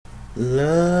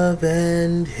Love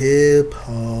and Hip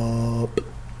Hop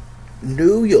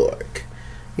New York.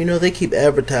 You know, they keep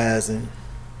advertising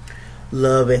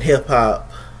Love and Hip Hop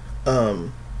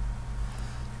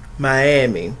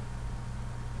Miami.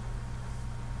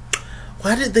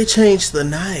 Why did they change the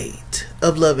night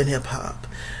of Love and Hip Hop?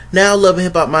 Now Love and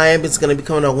Hip Hop Miami is going to be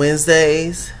coming on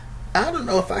Wednesdays. I don't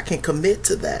know if I can commit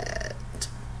to that.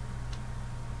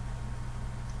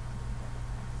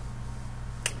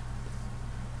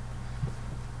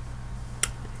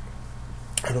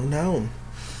 I don't know.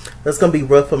 That's gonna be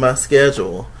rough for my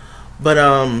schedule. But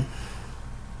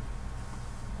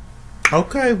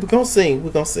okay, we're gonna see.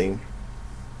 We're gonna see.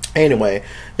 Anyway,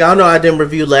 y'all know I didn't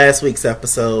review last week's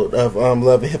episode of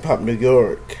Love and Hip Hop New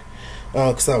York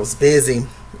because I was busy.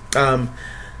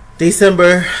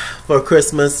 December for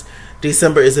Christmas.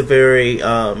 December is a very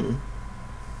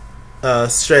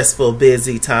stressful,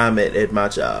 busy time at my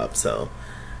job. So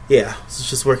yeah, it's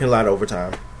just working a lot of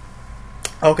overtime.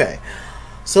 Okay.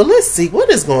 So let's see what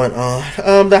is going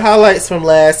on. The highlights from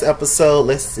last episode.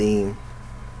 Let's see.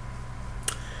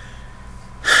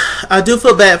 I do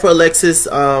feel bad for Alexis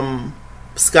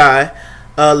Sky,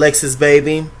 Alexis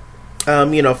baby.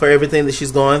 You know, for everything that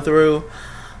she's going through.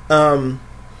 But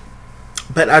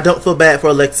I don't feel bad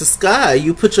for Alexis Sky.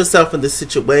 You put yourself in this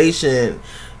situation.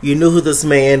 You knew who this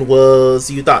man was.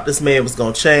 You thought this man was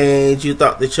gonna change. You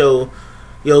thought that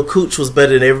your cooch was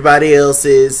better than everybody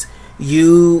else's.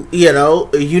 You know,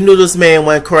 you knew this man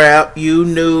went crap. You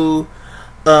knew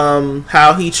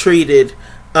how he treated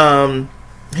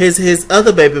his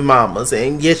other baby mamas,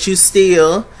 and yet you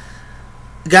still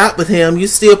got with him. You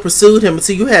still pursued him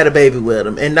until you had a baby with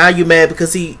him, and now you mad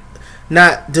because he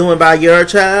not doing by your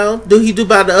child. Do he do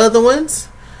by the other ones?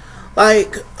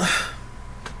 Like,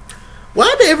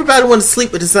 why do everybody want to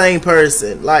sleep with the same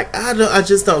person? Like, I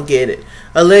just don't get it.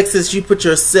 Alexis, you put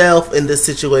yourself in this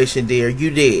situation, dear. You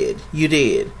did.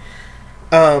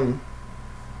 But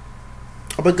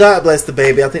God bless the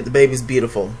baby. I think the baby's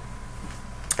beautiful.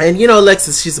 And you know,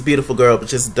 Alexis, she's a beautiful girl, but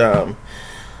just dumb.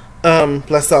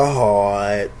 Bless her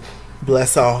heart.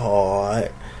 Bless her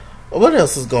heart. What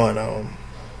else is going on?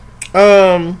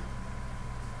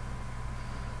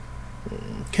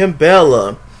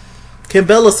 Kimbella.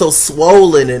 Kimbella's so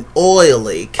swollen and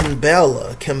oily.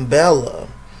 Kimbella.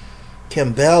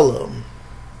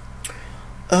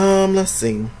 Let's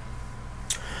see.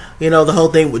 You know, the whole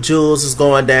thing with Jules is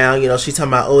going down. You know, she's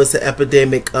talking about, oh, it's an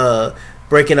epidemic,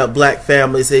 breaking up black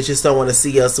families. They just don't want to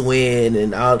see us win.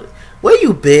 And all. Where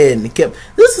you been, Kim?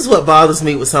 This is what bothers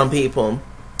me with some people.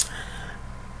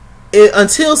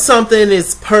 Until something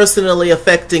is personally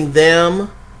affecting them,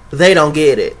 they don't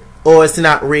get it, or it's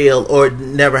not real, or it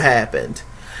never happened.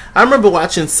 I remember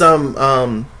watching some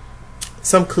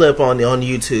clip on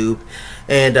YouTube,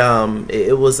 and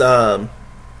it was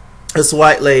this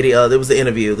white lady. There was an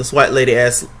interview. This white lady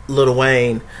asked Lil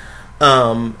Wayne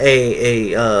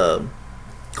a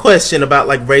question about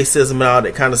like racism and all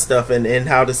that kind of stuff, and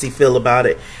how does he feel about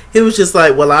it. He was just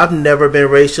like, well, I've never been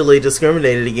racially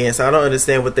discriminated against. I don't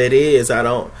understand what that is. I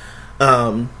don't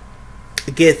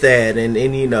get that, and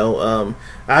you know,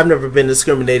 I've never been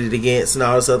discriminated against and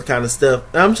all this other kind of stuff.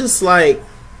 I'm just like,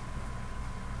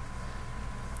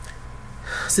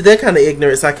 see, that kind of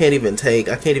ignorance I can't even take.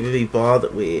 I can't even be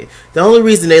bothered with. The only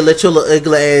reason they let your little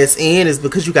ugly ass in is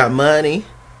because you got money.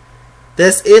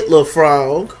 That's it, little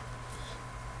frog.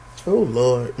 Oh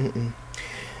Lord.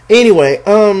 Anyway,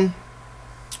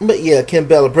 but yeah,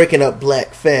 Kimbella breaking up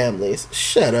black families.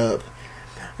 Shut up.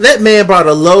 That man brought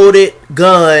a loaded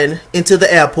gun into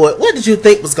the airport. What did you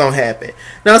think was going to happen?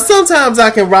 Now, sometimes I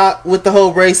can rock with the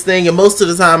whole race thing, and most of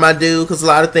the time I do, because a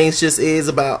lot of things just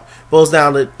boils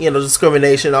down to, you know,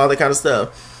 discrimination, all that kind of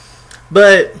stuff.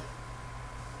 But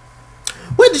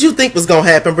what did you think was going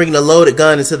to happen bringing a loaded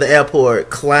gun into the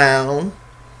airport, clown?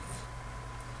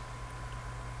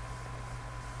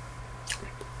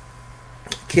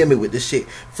 Kill me with this shit.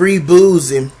 Free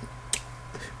Boozy.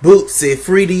 Bootsy,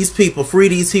 free these people, free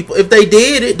these people. If they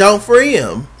did it, don't free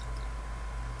them.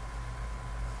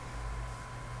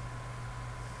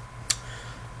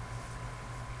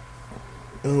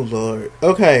 Oh Lord.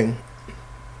 Okay.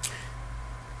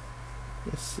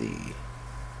 Let's see.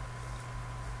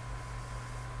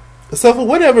 So for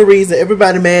whatever reason,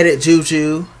 everybody mad at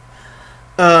Juju.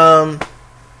 Because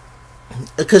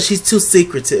she's too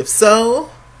secretive. So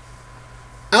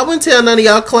I wouldn't tell none of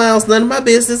y'all clowns none of my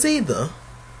business either.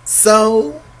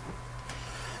 So,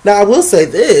 now I will say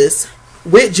this,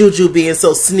 with Juju being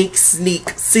so sneak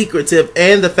secretive,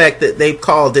 and the fact that they've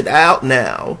called it out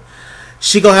now,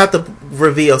 she gonna have to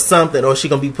reveal something, or she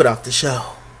gonna be put off the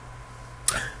show.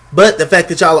 But the fact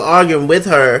that y'all are arguing with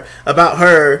her about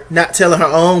her not telling her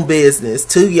own business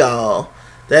to y'all,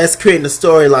 that's creating a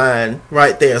storyline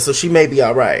right there. So she may be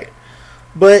alright.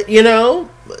 But, you know,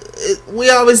 we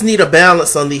always need a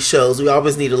balance on these shows. We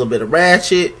always need a little bit of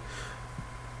ratchet,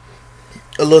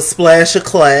 a little splash of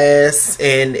class,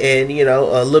 and you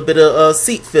know, a little bit of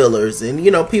seat fillers, and,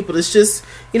 you know, people that's just,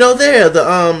 you know, there,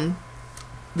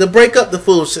 the break up the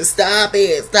foolishness. Stop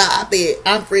it,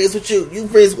 I'm friends with you, you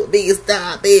friends with me,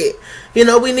 stop it. You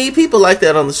know, we need people like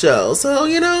that on the show. So,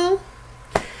 you know,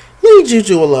 leave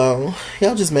Juju alone.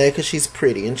 Y'all just mad because she's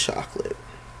pretty and chocolate.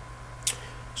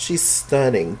 She's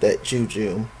stunning, that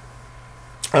Juju.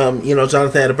 You know,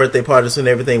 Jonathan had a birthday party when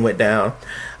everything went down.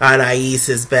 Anais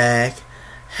is back.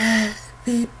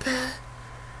 Happy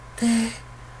birthday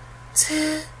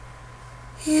to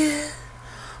you.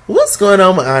 What's going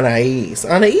on with Anais?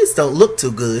 Anais don't look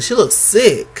too good. She looks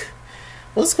sick.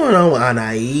 What's going on with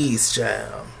Anais,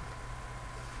 child?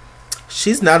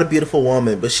 She's not a beautiful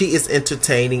woman, but she is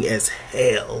entertaining as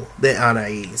hell, that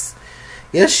Anais.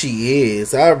 Yes, she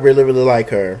is. I really, really like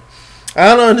her.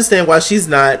 I don't understand why she's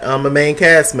not a main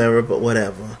cast member, but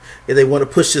whatever. If they want to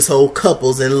push this whole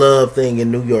couples in love thing in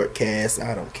New York cast,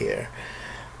 I don't care.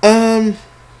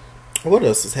 What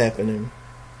else is happening?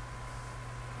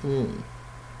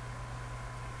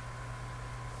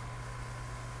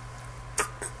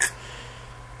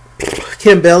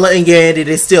 Kimbella and Yandy,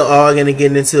 they still arguing and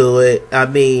getting into it. I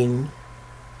mean,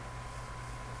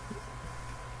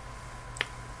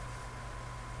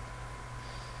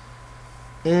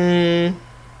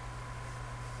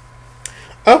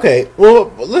 okay,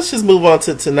 well, let's just move on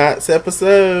to tonight's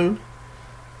episode.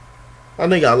 I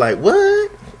know y'all like,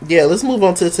 what? Yeah, let's move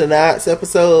on to tonight's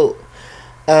episode.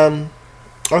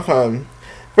 Okay.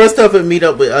 First off, we meet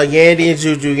up with Yandy and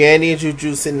Juju. Yandy and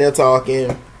Juju sitting there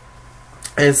talking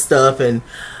and stuff, and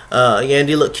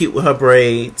Yandy looked cute with her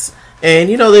braids. And,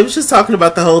 you know, they was just talking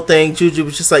about the whole thing. Juju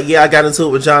was just like, yeah, I got into it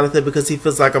with Jonathan because he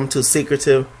feels like I'm too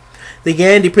secretive. The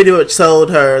Yandy pretty much told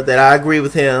her that I agree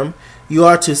with him. You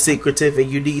are too secretive,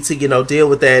 and you need to, you know, deal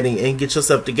with that and get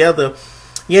yourself together.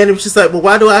 Yandy was just like, well,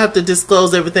 why do I have to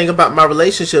disclose everything about my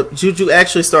relationship? Juju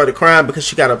actually started crying because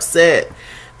she got upset.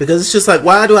 Because it's just like,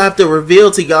 why do I have to reveal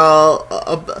to y'all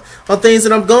on things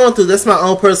that I'm going through? That's my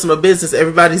own personal business.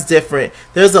 Everybody's different.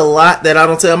 There's a lot that I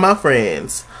don't tell my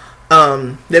friends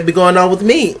that be going on with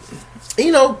me.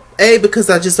 You know, A, because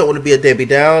I just don't want to be a Debbie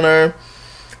Downer.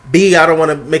 B, I don't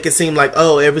want to make it seem like,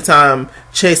 oh, every time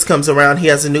Chase comes around, he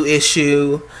has a new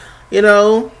issue. You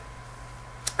know.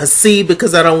 A C,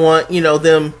 because I don't want, you know,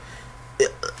 them,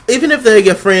 even if they're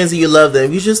your friends and you love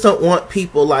them, you just don't want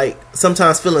people, like,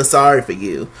 sometimes feeling sorry for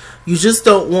you. You just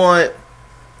don't want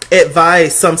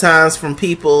advice sometimes from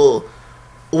people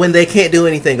when they can't do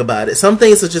anything about it. Some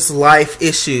things are just life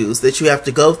issues that you have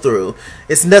to go through.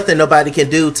 It's nothing nobody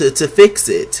can do to fix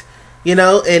it. You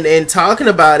know, and talking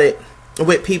about it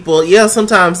with people, yeah,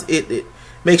 sometimes it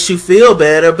makes you feel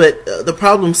better, but the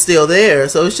problem's still there.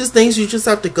 So it's just things you just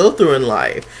have to go through in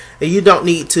life. And you don't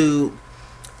need to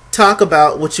talk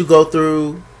about what you go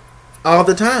through all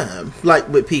the time, like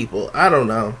with people. I don't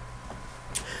know.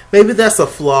 Maybe that's a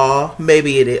flaw.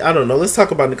 Maybe it is. I don't know. Let's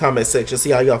talk about it in the comment section. See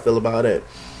how y'all feel about it.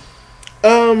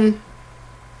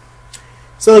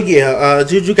 So yeah,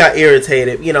 Juju got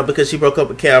irritated, you know, because she broke up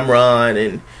with Cameron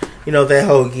and, you know, that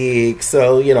whole gig.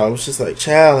 So, you know, I was just like,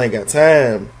 child, I ain't got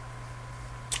time.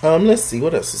 Let's see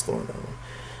what else is going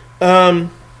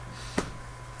on.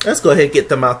 Let's go ahead and get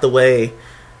them out the way.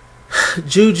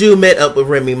 Juju met up with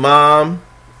Remy mom.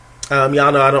 Y'all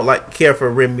know I don't care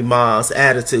for Remy mom's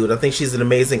attitude. I think she's an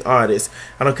amazing artist.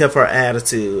 I don't care for her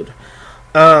attitude.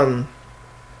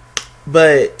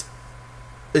 But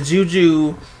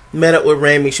Juju met up with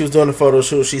Remy. She was doing a photo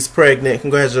shoot. She's pregnant.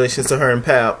 Congratulations to her and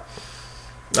Pap.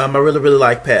 I really, really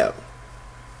like Pap.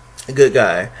 A good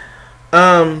guy.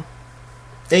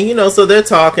 And, you know, so they're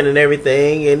talking and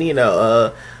everything. And, you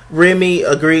know, Remy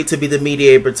agreed to be the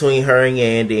mediator between her and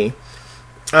Yandy.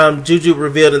 Juju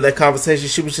revealed in that conversation,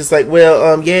 she was just like,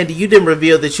 well, Yandy, you didn't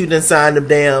reveal that you didn't sign them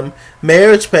damn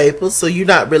marriage papers, so you're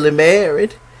not really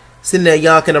married. Sitting there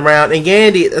yonking around. And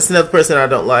Yandy, that's another person I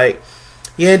don't like.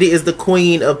 Yandy is the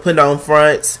queen of putting on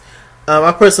fronts.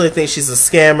 I personally think she's a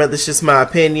scammer. That's just my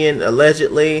opinion,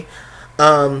 allegedly.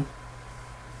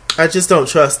 I just don't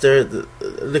trust her.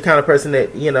 The kind of person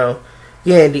that, you know,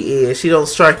 Yandy is. She don't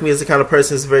strike me as the kind of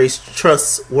person who's very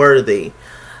trustworthy.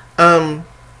 And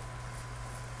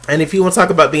if you want to talk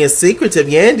about being secretive,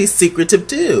 Yandy's secretive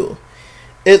too.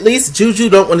 At least Juju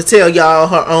don't want to tell y'all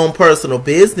her own personal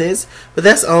business, but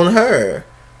that's on her.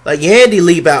 Like, Yandy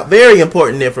leave out very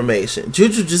important information.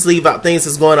 Juju just leave out things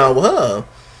that's going on with her.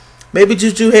 Maybe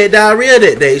Juju had diarrhea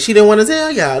that day. She didn't want to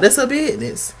tell y'all. That's her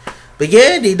business. But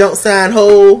Yandy don't sign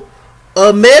whole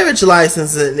marriage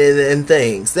license and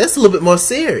things. That's a little bit more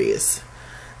serious.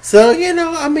 So, you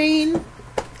know, I mean,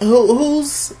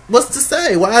 what's to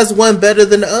say? Why is one better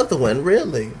than the other one,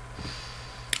 really?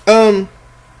 You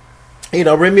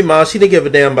know, Remy Ma, she didn't give a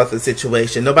damn about the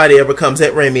situation. Nobody ever comes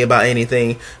at Remy about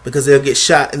anything because they'll get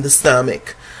shot in the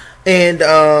stomach. And,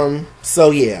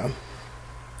 so yeah.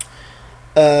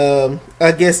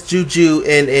 I guess Juju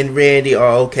and Randy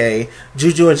are okay.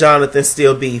 Juju and Jonathan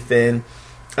still beefing.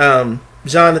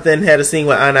 Jonathan had a scene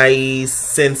with Anais,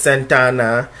 Sin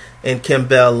Santana, and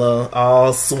Kimbella,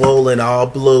 all swollen, all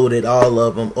bloated, all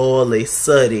of them oily,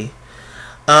 sooty.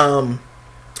 And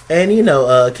you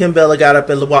know, Kimbella got up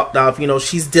and walked off. You know,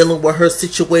 she's dealing with her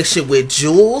situation with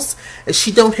Jules, and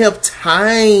she don't have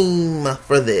time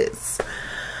for this.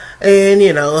 And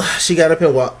you know, she got up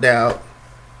and walked out.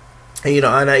 And you know,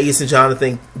 Anais and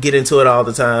Jonathan get into it all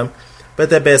the time, but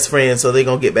they're best friends, so they're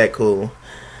gonna get back cool.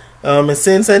 And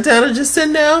Sin Santana just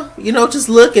sitting there, you know, just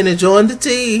looking, enjoying the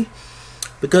tea,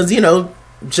 because you know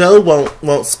Joe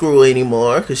won't screw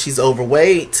anymore because she's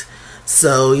overweight.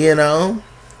 So you know,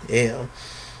 yeah,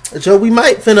 Joe, we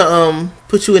might finna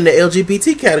put you in the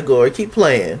LGBT category. Keep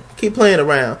playing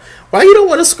around. Why you don't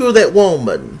want to screw that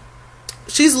woman?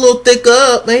 She's a little thick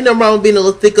up. Ain't nothing wrong with being a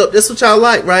little thick up. That's what y'all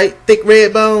like, right? Thick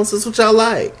red bones. That's what y'all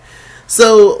like.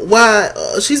 So why?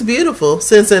 She's beautiful,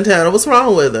 Sin Santana. What's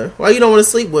wrong with her? Why you don't want to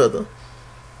sleep with her?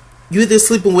 You either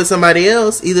sleeping with somebody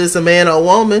else. Either it's a man or a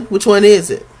woman. Which one is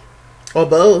it? Or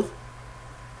both?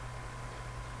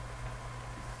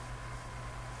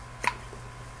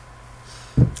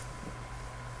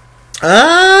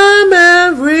 I'm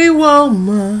every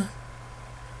woman.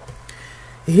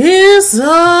 It's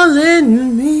all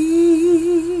in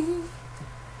me.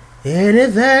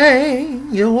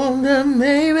 Anything you want to,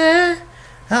 maybe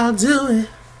I'll do it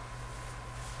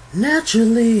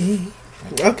naturally.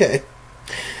 Okay.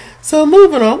 So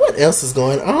moving on. What else is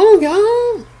going on,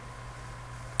 y'all?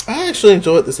 I actually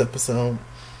enjoyed this episode.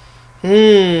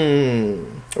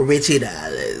 Richie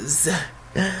Dollars.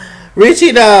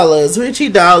 Richie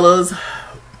Dollars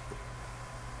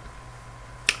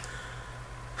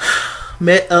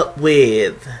met up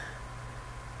with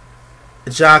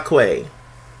Jacquay,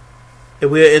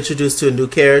 and we are introduced to a new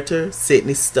character,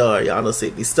 Sidney Starr. Y'all know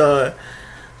Sidney Starr,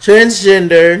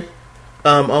 transgender,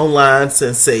 online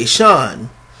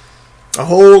sensation. A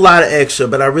whole lot of extra,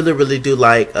 but I really do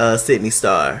like Sidney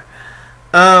Starr.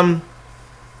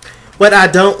 What I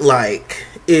don't like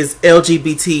is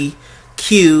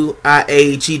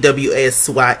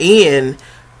LGBTQIAGWSYN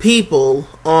people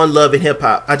on Love and Hip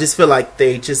Hop. I just feel like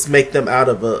they just make them out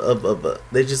of a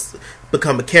they just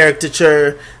become a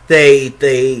caricature. They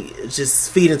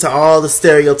just feed into all the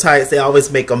stereotypes. They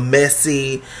always make them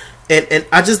messy, and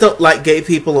I just don't like gay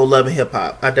people on Love and Hip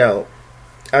Hop. I don't.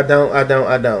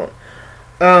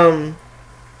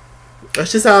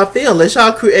 That's just how I feel. Let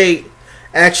y'all create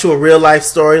actual real life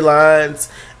storylines,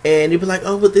 and you'd be like,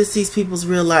 oh, but this these people's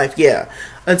real life. Yeah,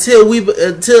 until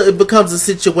it becomes a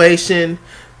situation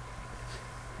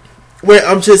where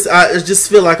I just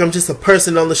feel like I'm just a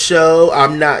person on the show.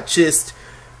 I'm not just,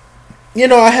 you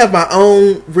know, I have my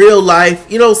own real life,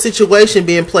 you know, situation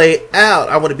being played out.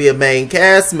 I want to be a main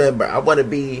cast member. I want to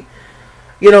be,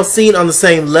 you know, seen on the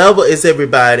same level as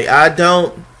everybody. I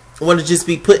don't want to just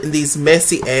be put in these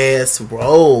messy ass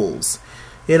roles.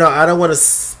 You know, I don't want to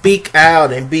speak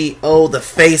out and be, oh, the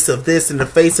face of this and the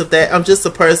face of that. I'm just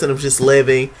a person of just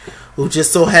living who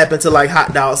just so happen to like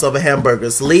hot dogs over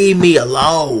hamburgers. Leave me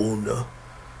alone.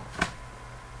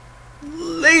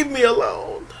 Leave me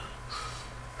alone.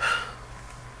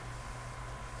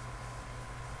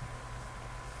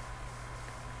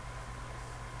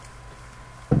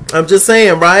 I'm just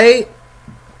saying, right?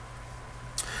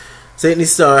 Sidney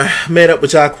Starr met up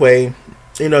with Jacquay.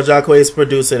 You know, Jacquay is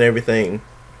producing everything.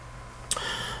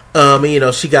 You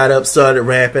know, she got up, started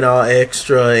rapping all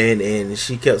extra, and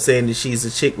she kept saying that she's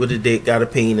a chick with a dick, got a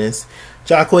penis.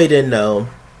 Jacquay didn't know.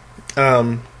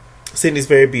 Sidney's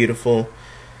very beautiful.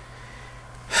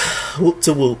 Whoop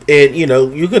to whoop. And, you know,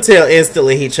 you could tell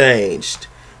instantly he changed.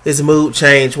 His mood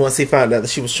changed once he found out that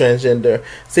she was transgender.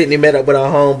 Sidney met up with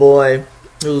our homeboy,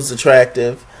 who's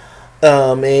attractive.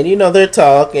 And, you know, they're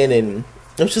talking, and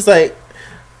it's just like,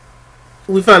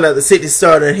 we found out that Sidney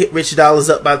started to hit Richie Dollars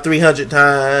up about 300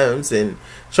 times and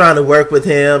trying to work with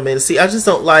him. And see, I just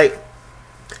don't like,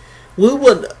 we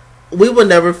would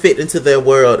never fit into their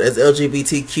world as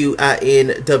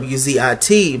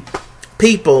LGBTQINWZIT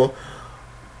people.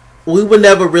 We would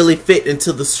never really fit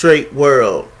into the straight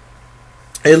world,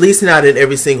 at least not in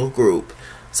every single group.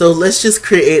 So let's just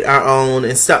create our own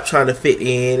and stop trying to fit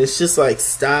in. It's just like,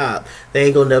 stop. They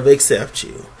ain't gonna never accept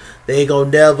you. They ain't gonna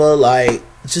never, like,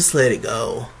 just let it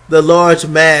go. The large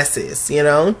masses, you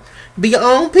know? Be your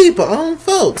own people, own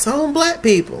folks, own black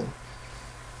people.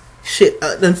 Shit,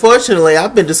 unfortunately,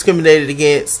 I've been discriminated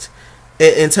against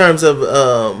in terms of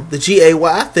the GAY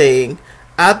thing.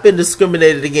 I've been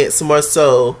discriminated against more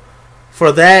so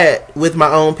for that with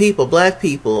my own people, black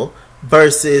people,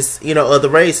 versus, you know, other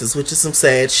races, which is some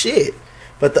sad shit.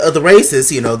 But the other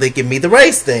races, you know, they give me the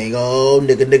race thing. Oh,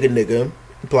 nigga, nigga, nigga,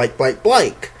 blank, blank,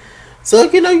 blank. So,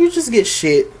 you know, you just get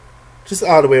shit just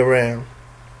all the way around.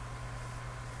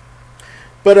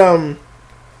 But,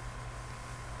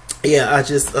 yeah, I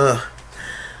just,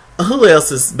 who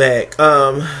else is back?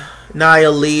 Nia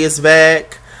Lee is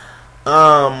back.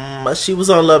 She was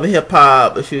on Love and Hip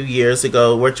Hop a few years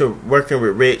ago, working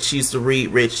with Rich. She used to read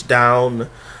Rich down,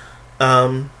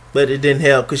 but it didn't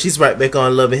help because she's right back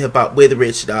on Love and Hip Hop with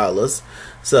Rich Dollars.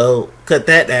 So cut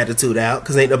that attitude out,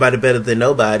 because ain't nobody better than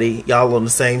nobody. Y'all on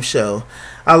the same show.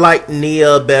 I like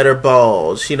Nia Better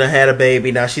Balls. She done had a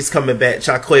baby. Now she's coming back.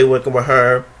 Jaquay working with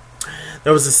her.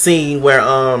 There was a scene where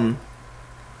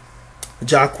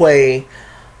Jaquay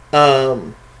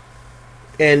and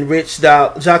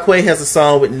Jaquay has a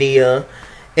song with Nia,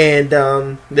 and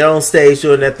they're on stage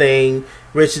doing that thing.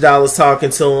 Rich Dollars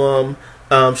talking to him.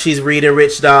 She's reading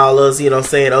Rich Dollars, you know,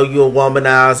 saying, "Oh, you a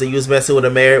womanizer. You was messing with a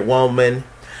married woman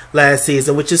last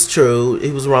season," which is true.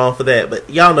 He was wrong for that, but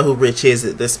y'all know who Rich is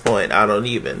at this point. I don't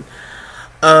even.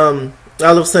 All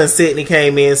of a sudden, Sidney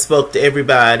came in, spoke to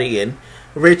everybody, and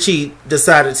Richie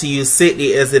decided to use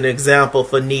Sidney as an example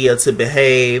for Nia to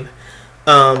behave.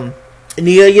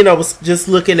 Nia, you know, was just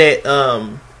looking at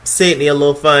Sidney a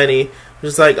little funny.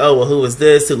 Just like, oh, well, who is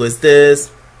this? Who is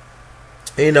this?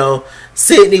 You know,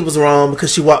 Sidney was wrong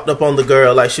because she walked up on the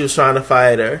girl like she was trying to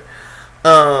fight her.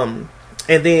 And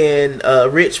then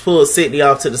Rich pulled Sidney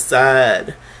off to the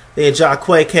side. Then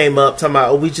Jaquay came up talking about,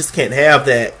 oh, we just can't have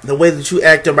that. The way that you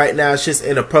acting right now is just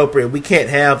inappropriate. We can't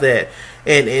have that.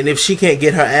 And if she can't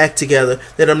get her act together,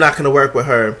 then I'm not going to work with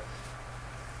her.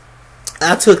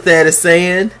 I took that as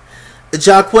saying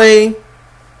Jaquay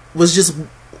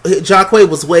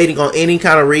was waiting on any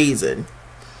kind of reason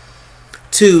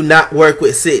to not work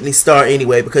with Sidney Starr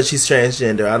anyway, because she's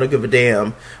transgender. I don't give a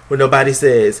damn what nobody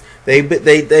says.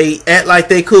 They act like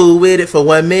they cool with it for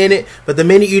 1 minute, but the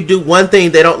minute you do one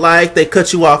thing they don't like, they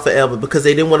cut you off forever, because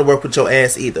they didn't want to work with your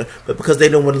ass either. But because they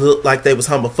didn't want to look like they was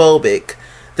homophobic,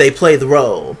 they play the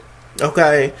role.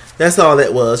 Okay? That's all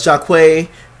that was. Jaquay,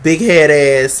 big head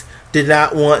ass, did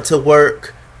not want to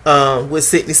work with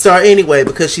Sidney Starr anyway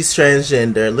because she's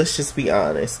transgender. Let's just be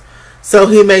honest. So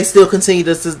he may still continue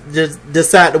to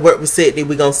decide to work with Sidney.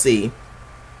 We're going to see.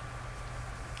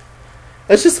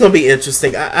 It's just going to be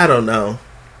interesting. I don't know.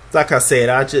 Like I said,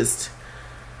 I just...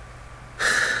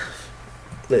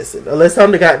 Listen, unless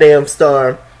I'm the goddamn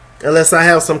star, unless I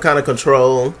have some kind of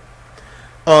control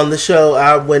on the show,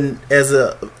 I wouldn't, as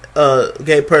a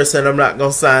gay person, I'm not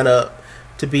going to sign up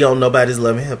to be on nobody's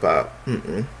Love and Hip Hop.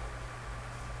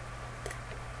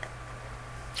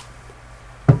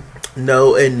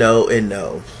 No and no and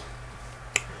no.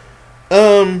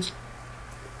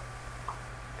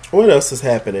 What else is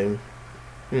happening?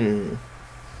 Let me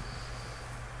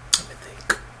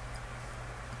think.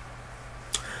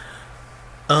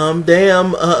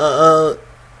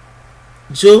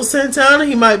 Jules Santana,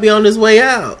 he might be on his way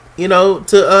out, you know,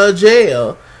 to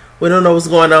jail. We don't know what's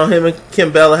going on. Him and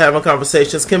Kimbella having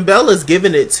conversations. Kimbella's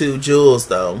giving it to Jules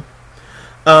though.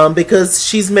 Because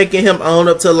she's making him own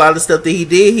up to a lot of stuff that he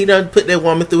did. He done put that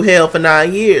woman through hell for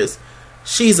 9 years.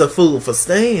 She's a fool for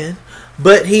staying.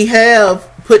 But he have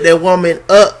put that woman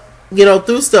up, you know,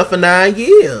 through stuff for 9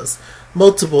 years.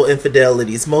 Multiple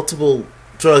infidelities, multiple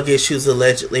drug issues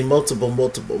allegedly, multiple.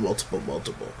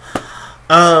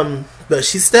 But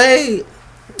she stayed.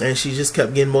 And she just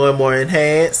kept getting more and more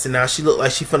enhanced. And now she look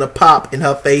like she finna pop in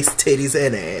her face, titties,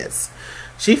 and ass.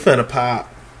 She finna pop.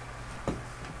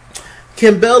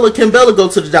 Kimbella go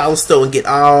to the dollar store and get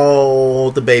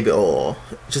all the baby oil.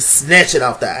 Just snatch it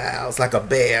off the aisles like a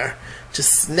bear.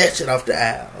 Just snatch it off the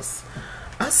aisles.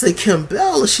 I say,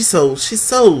 Kimbella, she's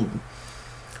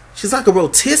like a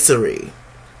rotisserie.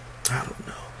 I don't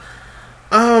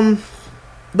know.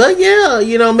 But yeah,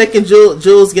 you know, making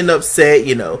Jules getting upset,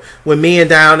 you know, when men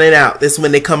down and out, that's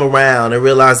when they come around and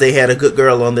realize they had a good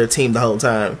girl on their team the whole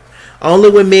time. Only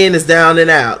when men is down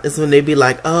and out is when they be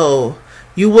like, oh,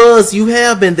 you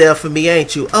have been there for me,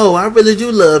 ain't you? Oh, I really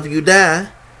do love you, die.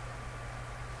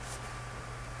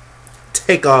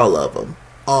 Take all of them.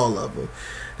 All of them.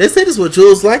 They said this is what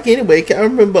Jules like anyway. I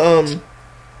remember,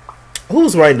 who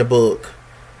was writing the book?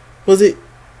 Was it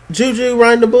Juju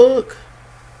writing the book?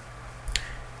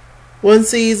 One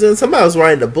season, somebody was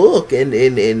writing a book, and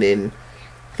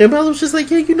Campbell was just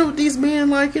like, yeah, you know what these men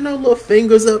like, you know, little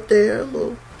fingers up there,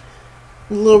 little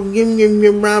yum yum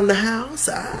yum around the house.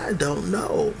 I don't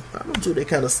know. I don't do that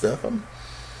kind of stuff. I'm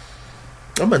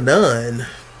a nun.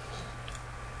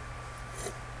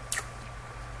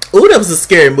 Ooh, that was a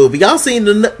scary movie. Y'all seen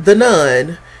the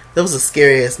Nun? That was a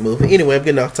scary ass movie. Anyway, I'm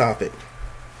getting off topic.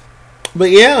 But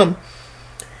yeah.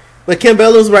 But Kim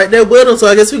Bella's right there with him, so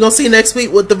I guess we're going to see next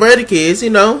week what the verdict is, you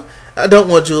know. I don't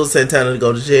want Jules Santana to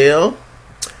go to jail.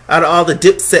 Out of all the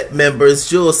Dipset members,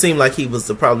 Jules seemed like he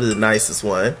was probably the nicest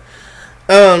one.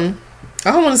 I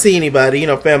don't want to see anybody, you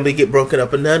know, family get broken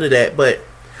up or none of that, but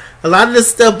a lot of this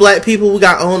stuff, black people, we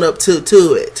got own up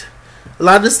to it. A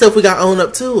lot of this stuff, we got own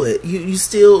up to it.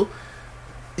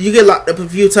 You get locked up a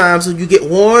few times and you get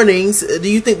warnings. Do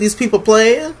you think these people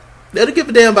playing? They don't give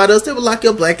a damn about us. They will lock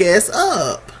your black ass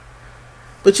up.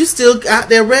 But you still out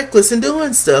there reckless and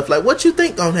doing stuff. Like, what you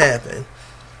think gonna happen?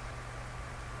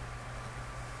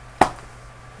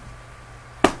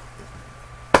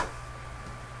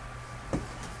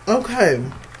 Okay.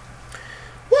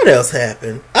 What else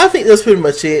happened? I think that's pretty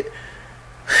much it.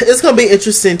 It's gonna be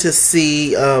interesting to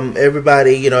see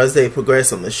everybody, you know, as they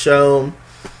progress on the show.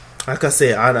 Like I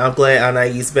said, I'm glad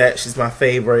Anai's back. She's my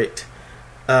favorite.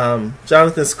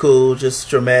 Jonathan's cool, just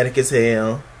dramatic as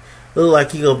hell. Look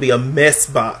like he's gonna be a mess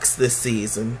box this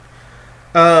season.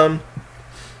 It'll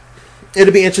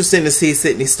be interesting to see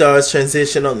Sidney Starr's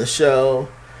transition on the show.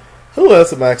 Who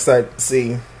else am I excited to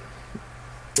see?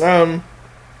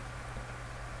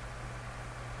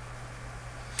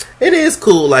 It is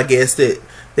cool, I guess, that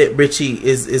Richie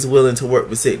is willing to work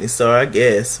with Sidney Starr, I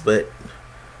guess, but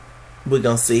we're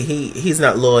gonna see. He's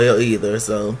not loyal either,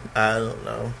 so I don't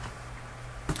know.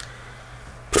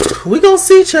 We gonna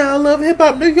see, child. Love Hip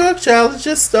Hop New York, child. It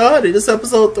just started. It's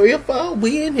episode 3 or 4.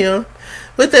 We in here.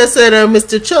 With that said,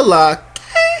 Mr. Chillock.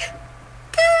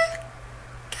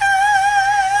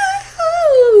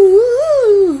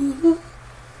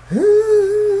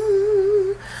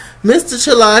 Mr.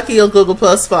 Chilaki on Google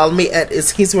Plus. Follow me at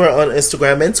It's Kingsworld on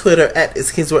Instagram and Twitter, at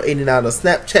It's Kingsworld89 on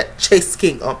Snapchat, Chase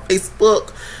King on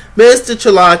Facebook, Mr.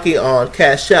 Chilaki on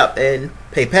Cash App and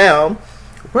PayPal.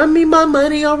 Run me my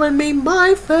money or run me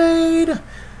my fade.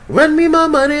 Run me my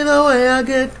money the way I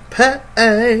get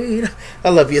paid. I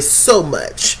love you so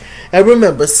much. And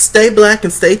remember, stay black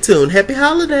and stay tuned. Happy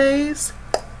holidays.